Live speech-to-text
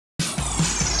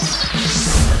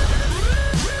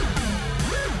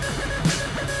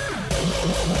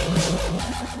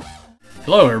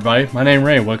Hello everybody, my name is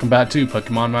Ray. Welcome back to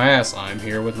Pokemon My Ass. I'm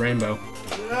here with Rainbow.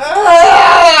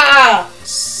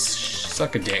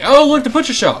 Suck a dick. Oh look, the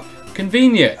butcher shop.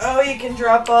 Convenient. Oh, you can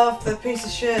drop off the piece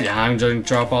of shit. Yeah, I'm gonna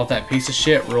drop off that piece of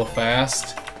shit real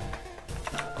fast.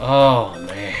 Oh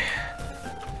man.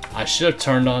 I should have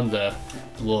turned on the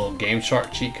little Game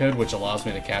Shark cheat code, which allows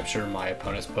me to capture my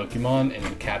opponent's Pokemon and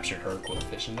then capture her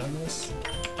coefficient on this.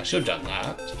 I should have done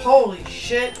that. Holy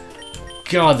shit.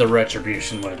 God, the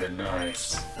retribution would have been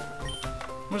nice.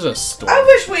 Where's a store? I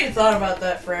wish we'd thought about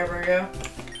that forever ago.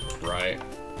 Right.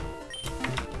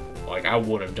 Like, I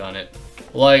would have done it.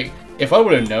 Like, if I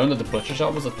would have known that the butcher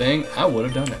shop was a thing, I would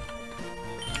have done it.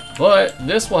 But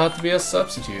this will have to be a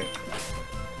substitute.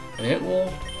 And it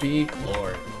will be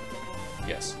glory.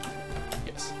 Yes.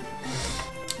 Yes.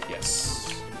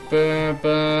 Yes. Ba,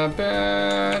 ba,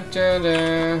 ba, da,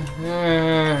 da.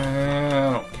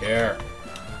 I don't care.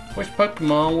 Which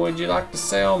Pokemon would you like to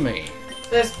sell me?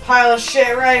 This pile of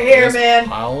shit right here, man.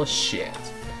 Pile of shit.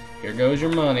 Here goes your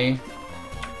money.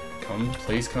 Come,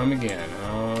 please come again.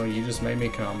 Oh, you just made me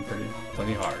come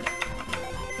plenty hard.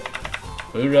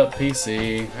 Boot up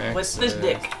PC. Exit. What's this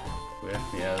dick?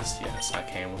 Yes, I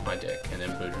came with my dick and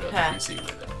then booted up the PC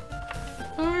with it.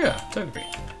 Oh yeah, took a peek.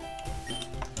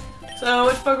 So,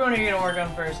 which Pokemon are you gonna work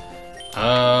on first?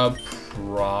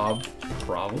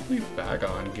 Probably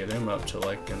Bagon. Get him up to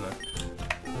like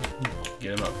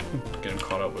get him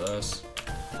caught up with us.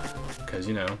 Cause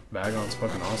you know, Bagon's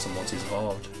fucking awesome once he's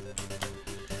evolved.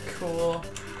 Cool.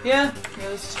 Yeah,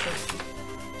 this is true.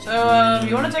 So,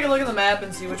 you want to take a look at the map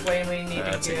and see which way we need to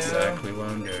go? That's exactly what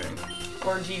I'm doing.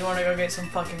 Or do you want to go get some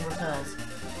fucking repels?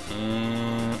 I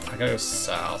gotta go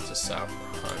south to South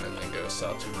Run and then go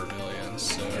south to Vermilion,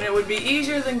 so... And it would be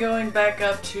easier than going back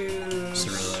up to...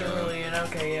 Cerulean.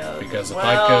 Okay, yeah. Because if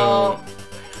I go...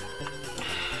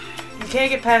 You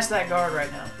can't get past that guard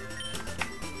right now.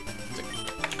 The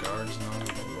guard's not in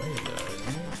the way, though, is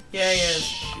he? Yeah, he is.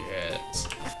 Shit.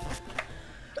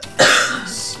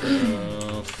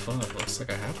 So... Fuck, looks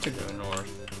like I have to go north.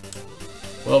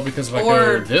 Well, because if I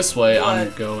go this way,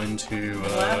 I'm going to...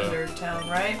 Lavender Town,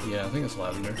 right? Yeah, I think it's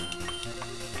Lavender.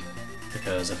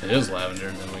 Because if it is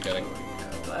Lavender, then we gotta...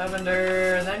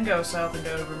 Lavender, and then go south and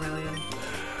go to Vermilion. I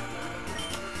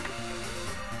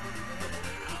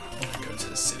want to go to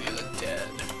the City of the Dead.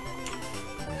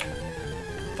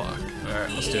 Fuck.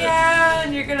 Alright, let's do it. Yeah,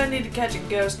 and you're gonna need to catch a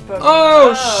ghost Pokemon.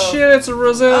 Oh, shit, it's a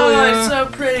Roselia! Oh, it's so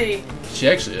pretty! She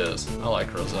actually is. I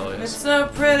like Roselia's. It's so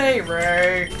pretty,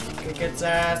 Ray. Kick its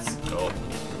ass. Nope.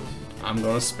 I'm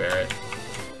gonna spare it.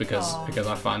 Because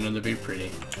I find them to be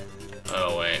pretty.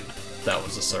 Oh, wait. That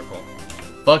was a circle.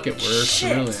 Fuck it, we're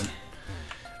Cerulean.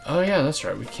 Oh yeah, that's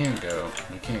right. We can't go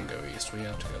east. We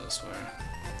have to go this way.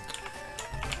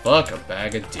 Fuck a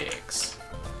bag of dicks.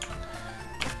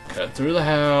 Cut through the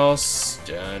house.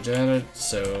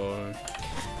 So...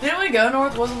 Didn't we go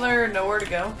north? Wasn't there nowhere to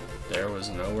go? There was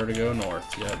nowhere to go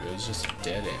north. Yep, it was just a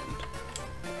dead end.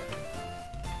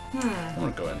 I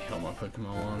want to go ahead and heal my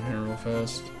Pokemon on here real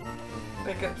fast.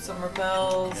 Pick up some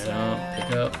repels. Yeah,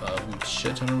 pick up a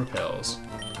shit ton of repels.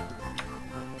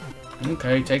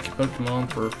 Okay, take your Pokemon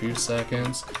for a few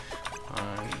seconds.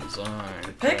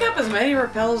 Pick up as many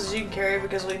repels as you can carry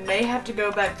because we may have to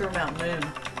go back through Mount Moon.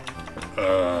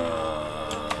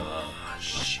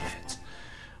 Shit.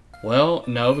 Well,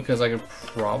 no, because I could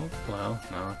probably... Well,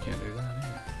 no, I can't do that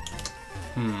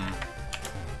either.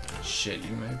 Shit,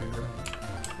 you may be right.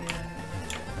 Yeah.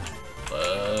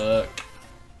 Fuck.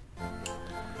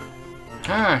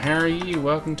 Hi, how are you?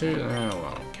 Welcome to... Oh, well,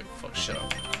 I don't give a fuck. Shut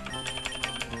up.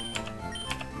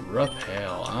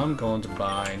 Repel. I'm going to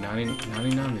buy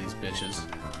 99 of these bitches.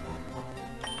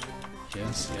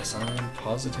 Yes, I am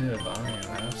positive. I am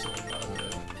absolutely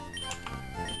positive.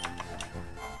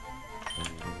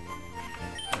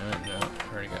 No, I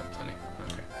already got plenty.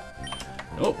 Okay.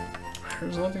 Nope.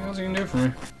 There's nothing else you can do for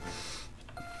me.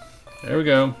 There we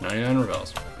go. 99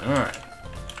 rebels. Alright.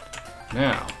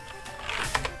 Now,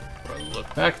 we're going to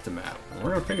look back at the map. And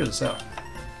we're going to figure this out.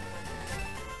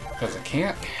 Because I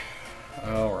can't.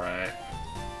 Alright.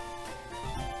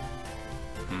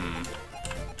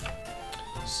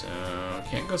 So,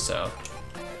 can't go south.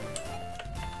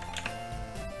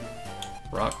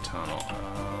 Rock tunnel.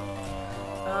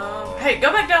 Hey,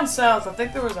 go back down south. I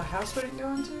think there was a house we didn't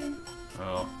go into.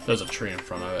 Oh, there's a tree in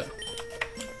front of it.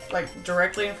 Like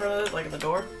directly in front of it, like at the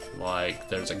door. Like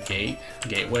there's a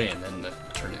gateway, and then the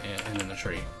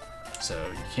tree. So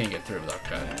you can't get through without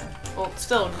cutting. Yeah. Well,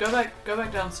 still, go back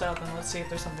down south, and let's see if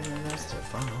there's something we missed.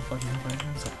 Fine, I'll fucking go back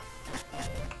down south.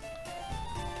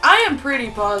 I am pretty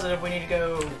positive we need to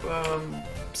go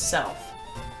south.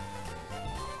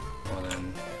 Well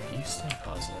then, you stay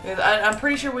I'm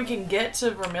pretty sure we can get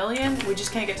to Vermilion. We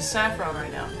just can't get to Saffron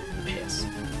right now. Piss.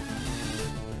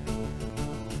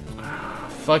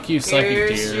 Fuck you, psychic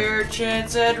Here's deer. your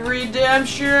chance at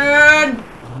redemption.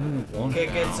 Kick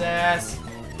Kick its ass.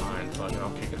 Fine, fuck it, I'll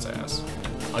kick its ass.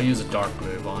 I'll use a dark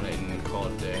move on it and call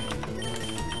it a day.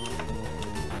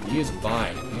 Use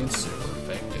bite. It's super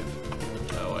effective.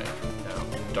 Oh wait,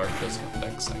 no. Dark doesn't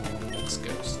affect psychic. It's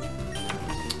ghost.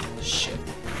 Shit.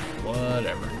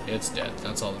 Whatever. It's dead.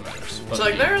 That's all that matters. Fuck So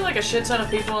like you. there are like a shit ton of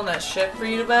people on that ship for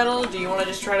you to battle. Do you want to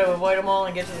just try to avoid them all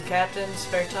and get to the captain?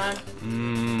 Spare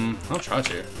time? I'll try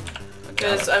to.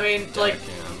 Because I mean, like, I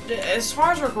can. as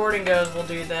far as recording goes, we'll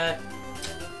do that.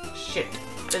 Shit.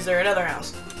 Is there another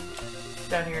house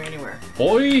down here anywhere?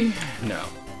 Boy, no.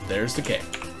 There's the cave.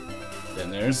 Then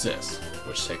there's this,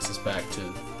 which takes us back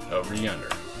to over yonder.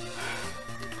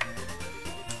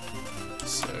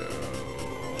 So,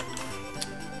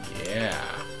 yeah.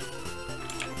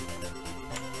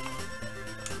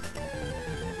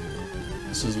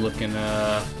 This is looking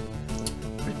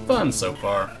pretty fun so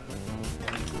far.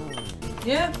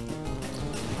 Yeah.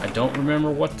 I don't remember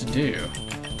what to do.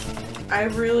 I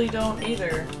really don't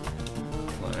either.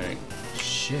 Like,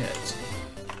 shit.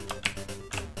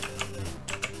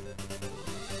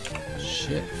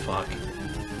 Shit, fuck.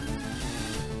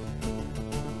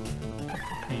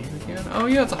 Are you again? Oh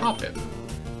yeah, it's a hoppit.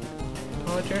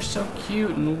 Oh, they're so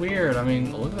cute and weird. I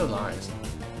mean, look at those eyes.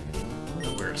 Those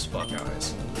are weird as fuck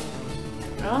eyes.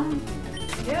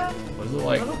 Yeah. What is it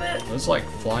like? A little bit. It's like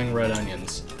flying red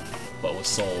onions, but with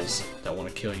souls that want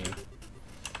to kill you.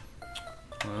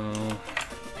 Oh,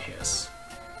 yes.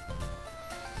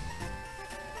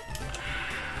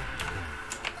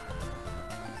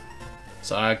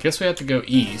 So I guess we have to go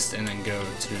east and then go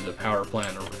to the power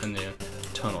plant and the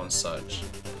tunnel and such.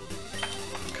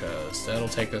 Because that'll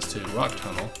take us to Rock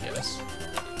Tunnel, yes.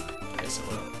 Yes it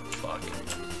will. Fuck.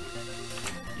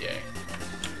 Yay.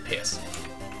 Piss.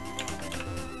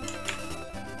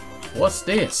 What's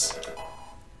this?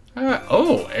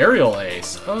 Oh, aerial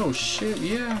ace. Oh shit,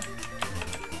 yeah.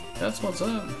 That's what's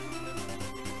up.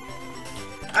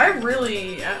 I'm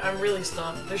really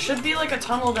stumped. There should be like a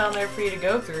tunnel down there for you to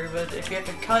go through, but if you have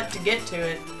to cut to get to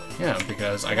it, Yeah,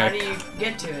 because how do you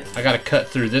get to it? I gotta cut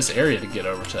through this area to get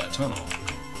over to that tunnel.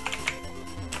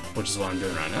 Which is what I'm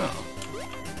doing right now.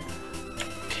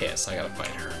 Piss, I gotta fight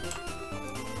her.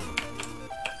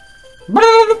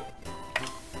 What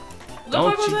the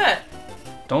fuck was that?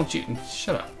 Don't you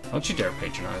shut up. Don't you dare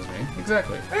patronize me.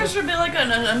 Exactly. There should be like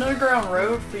an underground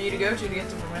road for you to go to get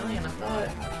to Vermilion, I thought.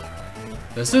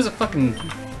 This is a fucking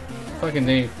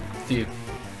the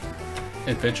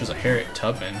Adventures of Harriet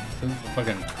Tubman. This is a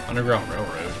fucking underground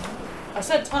railroad. I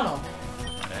said tunnel.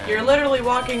 Man. You're literally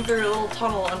walking through a little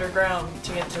tunnel underground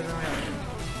to get to Vermilion.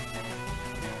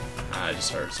 I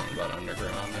just heard something about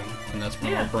underground, and that's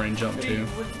where Yeah. my brain jumped to.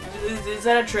 Is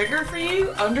that a trigger for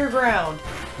you? Underground.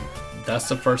 That's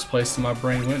the first place that my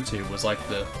brain went to, was like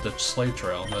the slave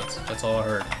trail. That's all I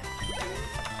heard.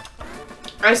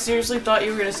 I seriously thought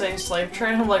you were gonna say slave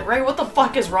train. I'm like, Ray, what the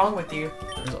fuck is wrong with you?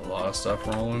 There's a lot of stuff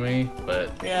wrong with me,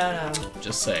 but Yeah, I know.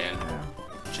 just saying.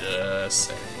 Just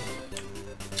saying.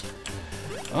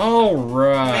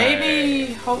 Alright.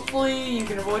 Maybe, hopefully, you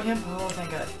can avoid him. Oh, thank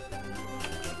God.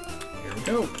 Here we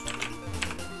go.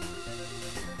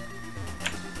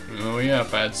 Oh yeah,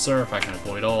 if I had surf, I can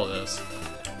avoid all of this.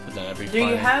 But then I'd be Do you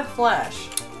fighting- have flash?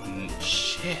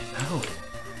 Shit, no.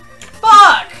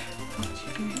 Fuck! Where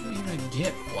do you even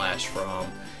get flash from?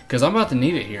 Because I'm about to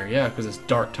need it here, yeah, because it's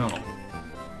dark tunnel.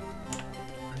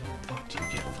 Where the fuck do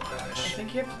you get I flash?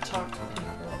 think you have to talk to people.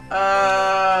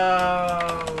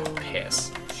 Oh.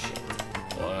 Piss. Shit.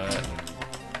 What?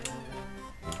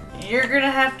 You're gonna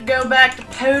have to go back to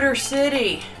Powder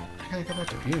City. I gotta go back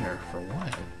to Buhner for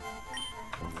what?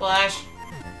 Flash.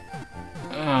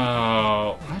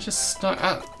 Oh, I just stuck.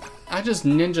 I just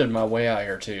ninja'd my way out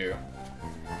here too.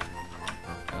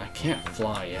 And I can't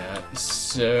fly yet,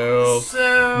 so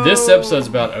this episode's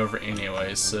about over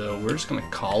anyway. So we're just gonna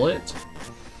call it,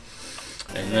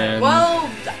 and then Well,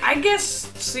 I guess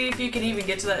see if you can even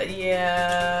get to that.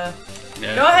 Yeah.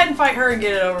 yeah, Go ahead and fight her and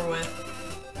get it over with.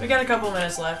 We got a couple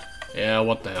minutes left. yeah,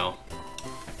 what the hell?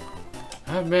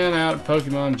 I've been out at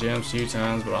Pokemon gyms a few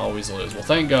times, but I always lose. Well,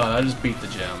 thank God, I just beat the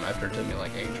gym after it took me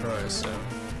like 8 tries, so...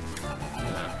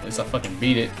 Yeah, at least I fucking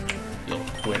beat it, you little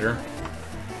quitter.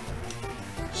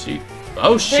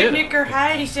 Oh, shit! Picnicker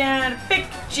Heidi sound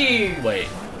picked you. Wait,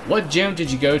 what gym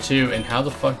did you go to, and how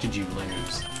the fuck did you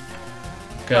lose?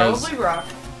 Because Probably Rock.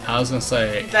 I was gonna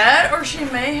say... That, or she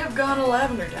may have gone to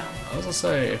Lavender Town. I was gonna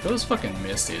say, if it was fucking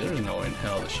Misty, there's no way in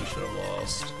hell that she should have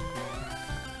lost.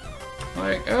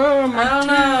 Like, oh my. I don't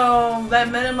know. That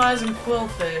minimizing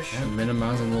quillfish. That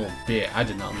minimizing little bit. I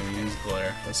did not mean to use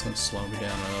glare. That's gonna slow me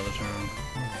down another turn.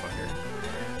 Motherfucker.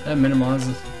 That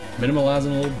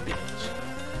minimalizing little bitch.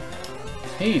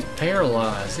 He's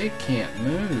paralyzed. He can't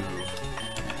move.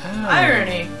 Oh,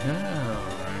 Irony. No.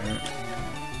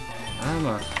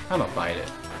 I'ma bite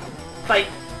it. Bite.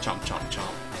 Chomp, chomp,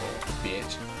 chomp. Little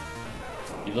bitch.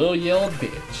 You little yellow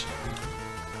bitch.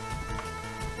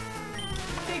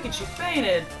 Pikachu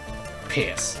fainted.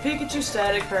 Piss. Pikachu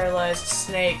static paralyzed.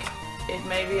 Snake. It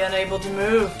may be unable to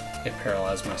move. It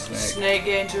paralyzed my snake. Snake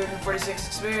gained 246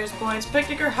 experience points.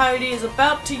 Picnicker Heidi is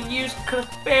about to use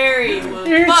Clefairy. Well,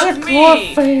 fuck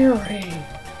me! Clefairy.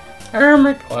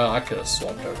 Well, I could have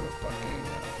swapped over fucking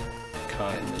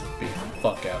Kai and just beat the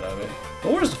fuck out of it.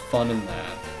 But where's the fun in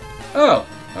that? Oh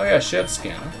yeah, shed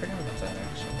skin. I forgot about that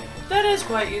actually. That is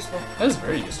quite useful. That is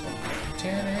very useful.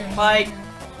 Bite.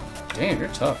 Damn, you're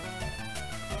tough.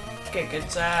 Kick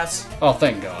its ass. Oh,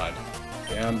 thank God.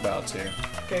 Yeah, I'm about to.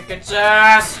 Kick its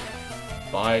ass.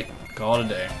 Bite. Call it a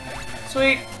day.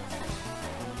 Sweet.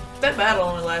 That battle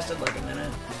only lasted like a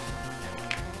minute.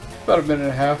 About a minute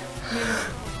and a half.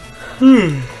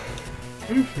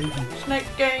 Snake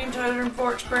gained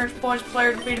 204 experience points.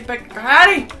 Player defeated Picnicker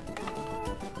Heidi.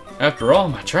 After all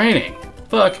my training.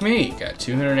 Fuck me. Got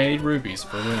 280 rupees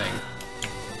for winning.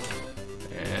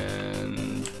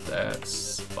 And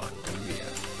that's fucking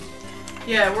it.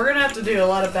 Yeah, we're gonna have to do a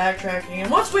lot of backtracking,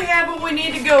 and once we have what we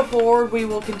need to go forward, we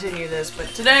will continue this. But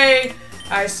today,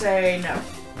 I say no.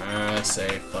 I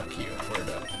say fuck you. We're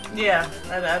done. Yeah,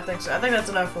 I think so. I think that's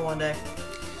enough for one day.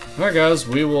 Alright guys,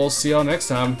 we will see y'all next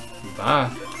time. Bye.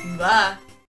 Bye.